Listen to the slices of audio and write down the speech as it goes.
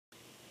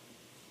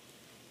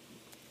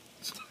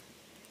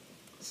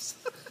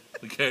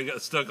The cat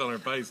got stuck on her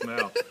face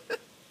now.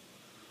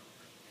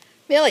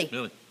 Millie.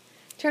 Millie.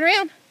 Turn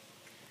around.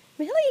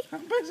 Millie.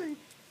 I'm busy.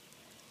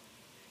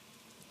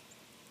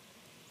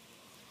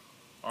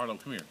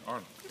 Arnold, come here.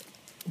 Arnold.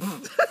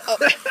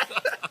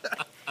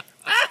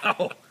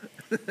 Ow!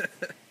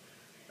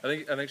 I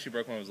think she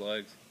broke one of his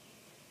legs.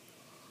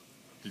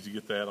 Did you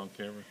get that on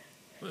camera?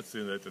 Let's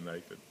send that to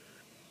Nathan.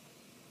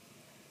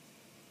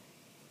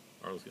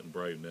 Arnold's getting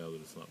brave now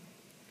that it's something.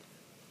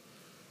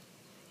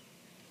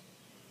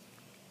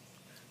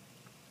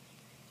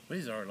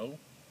 Please, Arnold.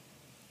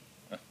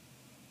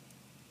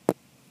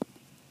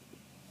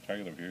 Try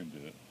to get over here and do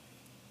it.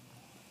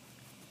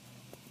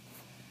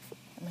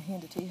 I'm going to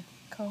hand it to you.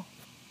 Cole.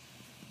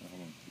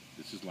 Hold on.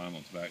 It's just lying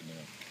on its back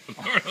now.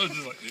 Arnold's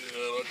just like,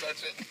 don't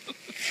touch it.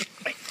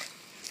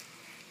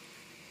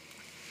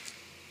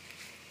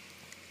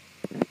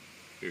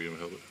 Here, you want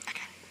to hold it?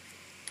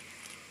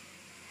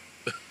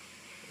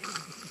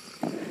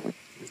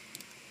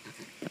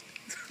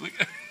 Look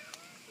at it.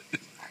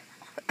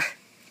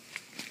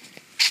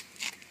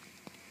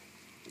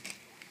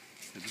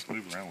 Just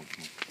move around with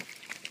me.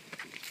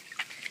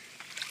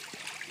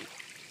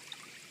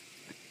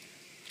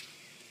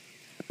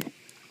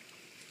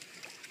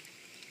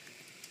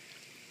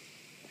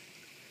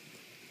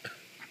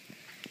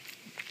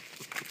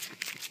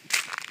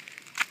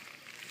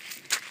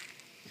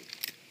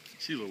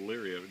 She's a little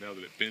leery of it now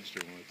that it pinched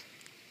her once.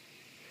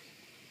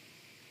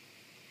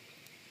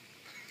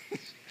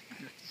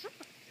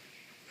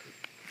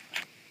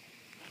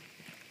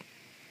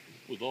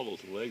 With all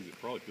those legs, it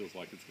probably feels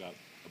like it's got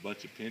a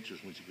bunch of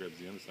pinchers when she grabs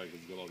the underside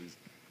because it's got all these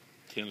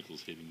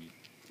tentacles hitting you.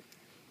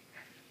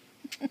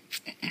 He's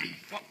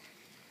got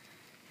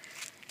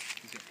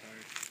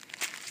tired.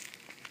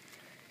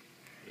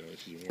 Yeah,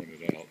 she's worn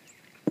it out.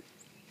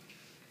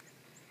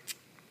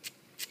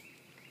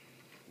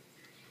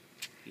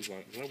 He's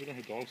like, well, we don't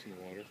have dogs in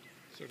the water.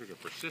 So they're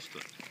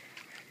persistent.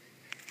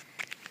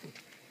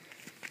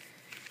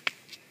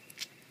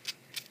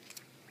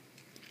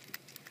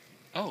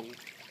 Oh,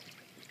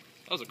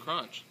 that was a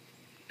crunch.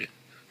 Yeah.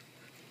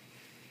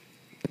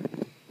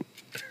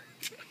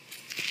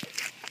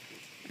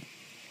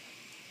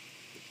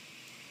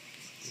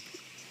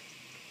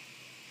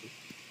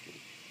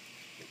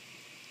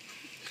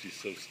 She's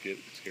so scared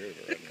of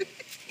it right now.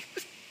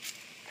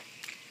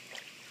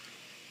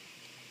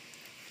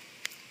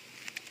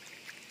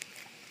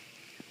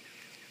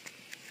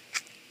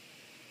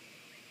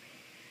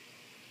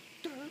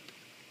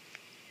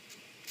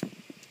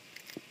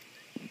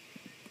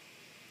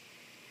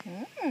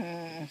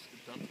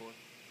 It's done for.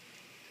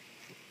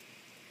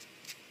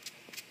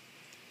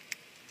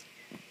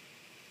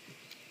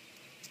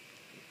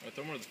 Alright,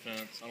 throw them over the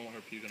fence. I don't want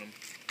her puking them.